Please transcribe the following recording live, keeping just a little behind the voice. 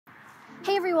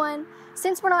Hey everyone!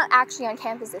 Since we're not actually on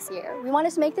campus this year, we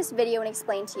wanted to make this video and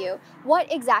explain to you what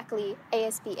exactly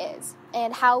ASB is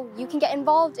and how you can get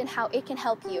involved and how it can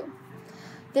help you.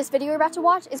 This video you're about to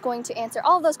watch is going to answer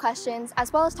all of those questions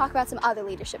as well as talk about some other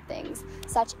leadership things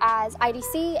such as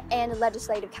IDC and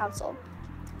Legislative Council.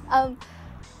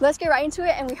 Let's get right into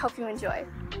it and we hope you enjoy.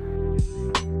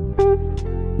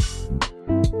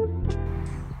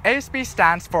 ASB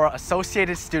stands for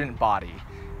Associated Student Body,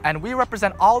 and we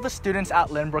represent all the students at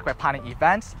Lynbrook by planning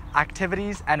events,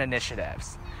 activities, and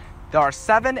initiatives. There are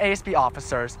 7 ASB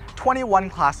officers, 21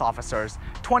 class officers,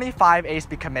 25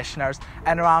 ASB commissioners,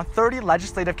 and around 30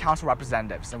 Legislative Council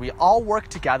representatives, and we all work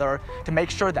together to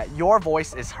make sure that your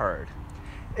voice is heard.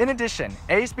 In addition,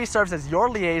 ASB serves as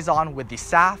your liaison with the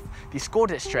staff, the school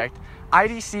district,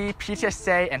 IDC,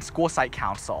 PTSA, and school site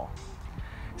council.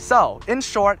 So, in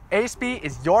short, ASB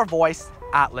is your voice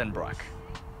at Lynbrook.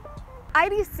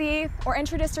 IDC, or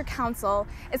Intra-district Council,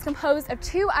 is composed of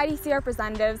 2 IDC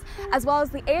representatives as well as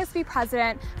the ASB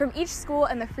president from each school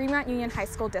in the Fremont Union High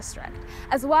School district,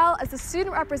 as well as the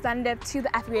student representative to the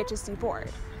FEHSD board.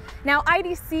 Now,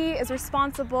 IDC is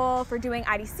responsible for doing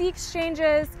IDC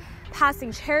exchanges,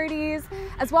 passing charities,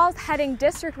 as well as heading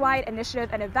district-wide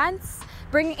initiative and events,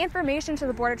 bringing information to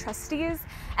the Board of Trustees,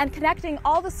 and connecting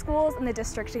all the schools in the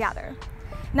district together.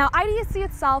 Now, IDC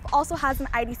itself also has an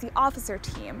IDC officer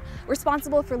team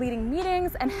responsible for leading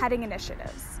meetings and heading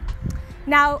initiatives.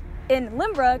 Now, in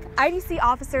Lynbrook, IDC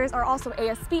officers are also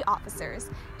ASB officers,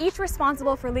 each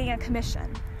responsible for leading a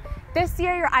commission. This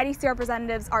year, your IDC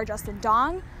representatives are Justin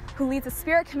Dong, who leads the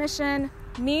Spirit Commission,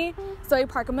 me, Zoe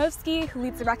Parkamovsky, who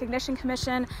leads the Recognition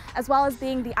Commission, as well as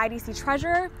being the IDC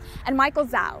Treasurer, and Michael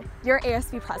Zhao, your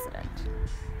ASB President.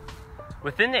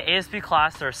 Within the ASB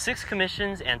class, there are 6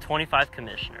 commissions and 25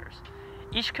 commissioners.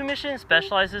 Each commission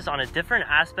specializes on a different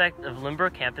aspect of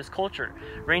Lynbrook campus culture,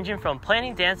 ranging from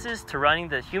planning dances to running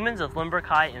the Humans of Lynbrook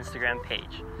High Instagram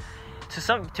page.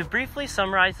 To briefly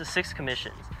summarize the 6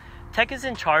 commissions, Tech is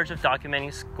in charge of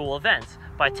documenting school events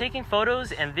by taking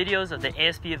photos and videos of the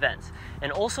ASB events,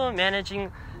 and also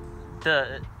managing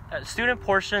the student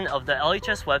portion of the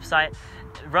LHS website,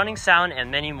 running sound,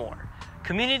 and many more.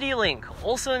 Community Link,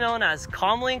 also known as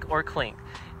Comlink or Clink,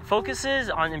 focuses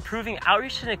on improving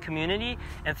outreach to the community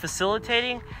and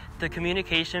facilitating the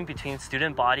communication between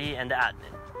student body and the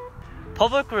admin.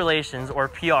 Public Relations, or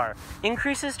PR,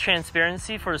 increases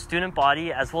transparency for the student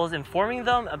body as well as informing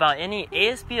them about any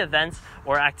ASB events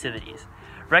or activities.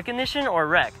 Recognition, or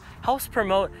REC, helps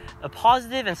promote a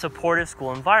positive and supportive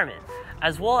school environment,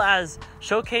 as well as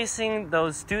showcasing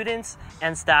those students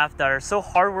and staff that are so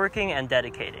hardworking and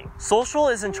dedicating. Social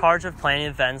is in charge of planning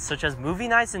events such as movie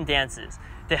nights and dances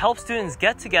to help students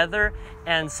get together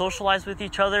and socialize with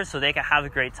each other so they can have a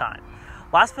great time.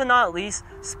 Last but not least,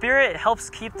 Spirit helps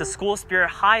keep the school spirit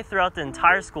high throughout the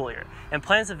entire school year and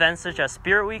plans events such as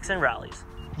Spirit Weeks and rallies.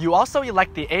 You also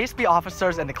elect the ASB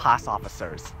officers and the class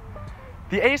officers.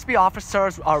 The ASB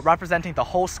officers are representing the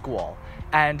whole school,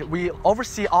 and we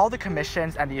oversee all the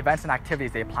commissions and the events and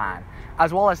activities they plan,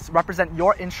 as well as represent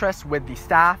your interests with the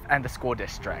staff and the school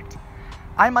district.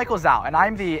 I'm Michael Zhao, and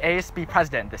I'm the ASB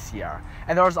president this year,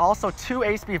 and there is also 2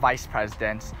 ASB vice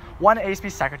presidents, 1 ASB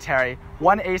secretary,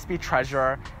 1 ASB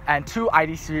treasurer, and 2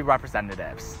 IDC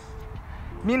representatives.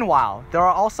 Meanwhile, there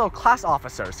are also class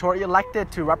officers who are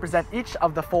elected to represent each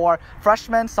of the 4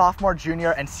 freshman, sophomore,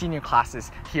 junior, and senior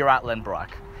classes here at Lynbrook.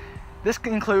 This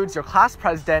includes your class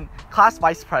president, class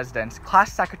vice president,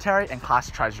 class secretary, and class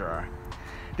treasurer.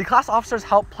 The class officers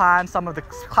help plan some of the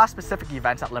class-specific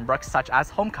events at Lynbrook, such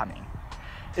as homecoming.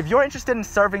 If you're interested in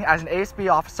serving as an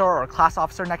ASB officer or a class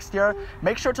officer next year,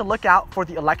 make sure to look out for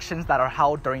the elections that are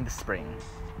held during the spring.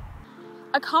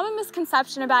 A common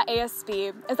misconception about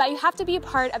ASB is that you have to be a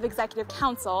part of Executive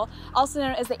Council, also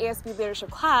known as the ASB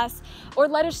Leadership Class, or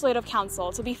Legislative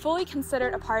Council, to be fully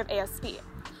considered a part of ASB.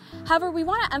 However, we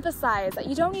want to emphasize that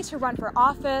you don't need to run for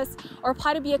office or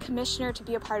apply to be a commissioner to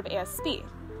be a part of ASB.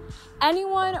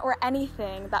 Anyone or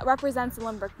anything that represents the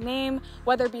Lynbrook name,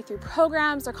 whether it be through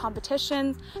programs or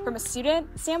competitions from a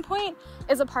student standpoint,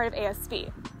 is a part of ASB.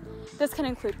 This can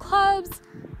include clubs,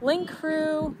 link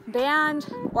crew, band,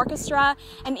 orchestra,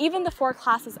 and even the 4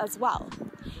 classes as well.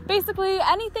 Basically,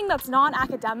 anything that's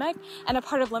non-academic and a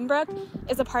part of Lynbrook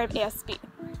is a part of ASB.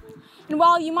 And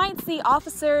while you might see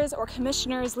officers or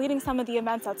commissioners leading some of the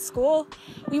events at school,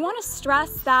 we want to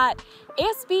stress that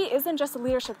ASB isn't just a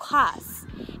leadership class.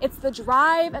 It's the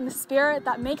drive and the spirit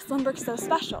that makes Lynbrook so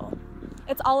special.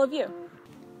 It's all of you.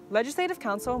 Legislative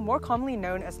Council, more commonly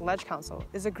known as Leg Council,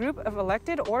 is a group of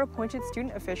elected or appointed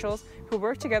student officials who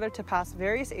work together to pass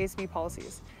various ASB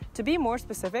policies. To be more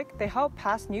specific, they help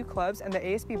pass new clubs and the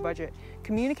ASB budget,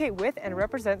 communicate with and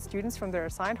represent students from their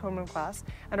assigned homeroom class,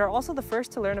 and are also the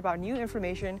first to learn about new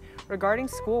information regarding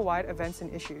school-wide events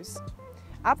and issues.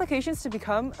 Applications to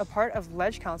become a part of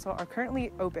Leg Council are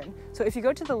currently open, so if you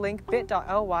go to the link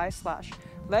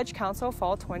bit.ly/Leg Council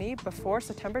Fall 20 before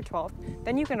September 12th,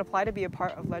 then you can apply to be a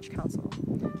part of Leg Council.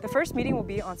 The first meeting will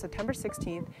be on September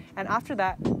 16th, and after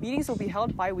that, meetings will be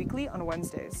held bi-weekly on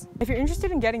Wednesdays. If you're interested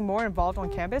in getting more involved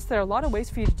on campus, there are a lot of ways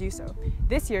for you to do so.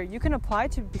 This year, you can apply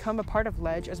to become a part of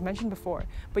Leg, as mentioned before,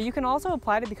 but you can also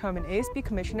apply to become an ASB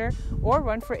Commissioner or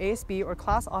run for ASB or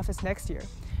class office next year.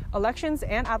 Elections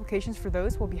and applications for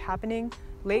those will be happening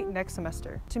late next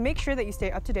semester. To make sure that you stay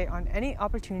up to date on any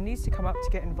opportunities to come up to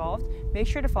get involved, make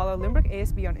sure to follow Lynbrook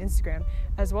ASB on Instagram,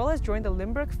 as well as join the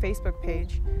Lynbrook Facebook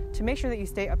page to make sure that you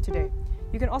stay up to date.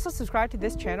 You can also subscribe to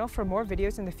this channel for more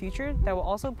videos in the future that will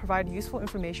also provide useful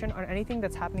information on anything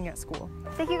that's happening at school.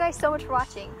 Thank you guys so much for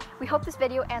watching. We hope this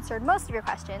video answered most of your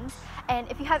questions,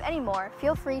 and if you have any more,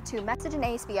 feel free to message an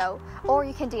ASBO or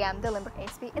you can DM the Lynbrook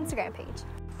ASB Instagram page.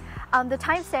 The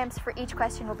timestamps for each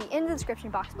question will be in the description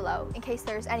box below in case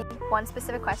there's any one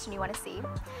specific question you want to see.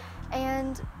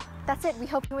 And that's it. We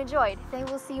hope you enjoyed. Then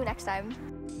we'll see you next time.